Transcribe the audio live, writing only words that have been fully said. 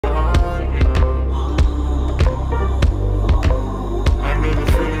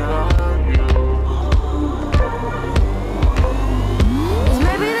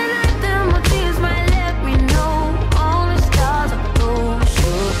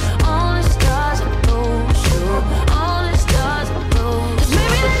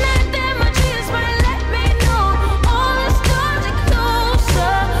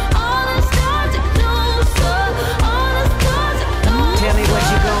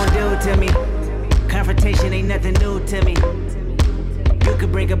nothing new to me. You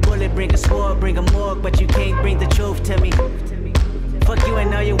could bring a bullet, bring a sword, bring a morgue, but you can't bring the truth to me. Fuck you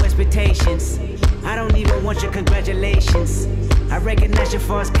and all your expectations. I don't even want your congratulations. I recognize your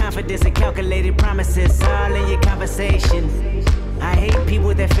false confidence and calculated promises all in your conversation. I hate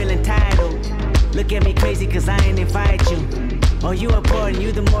people that feel entitled. Look at me crazy cause I ain't invite you. Oh, you important,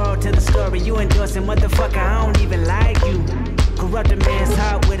 you the moral to the story. You endorsing, motherfucker, I don't even like you. Corrupt a man's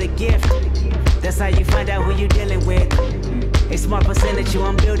heart with a gift. That's how you find out who you dealing with. A smart percentage you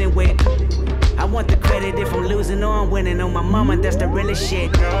I'm building with. I want the credit if I'm losing or I'm winning. On my mama, that's the realest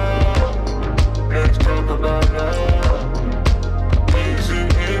shit. Let's talk about love.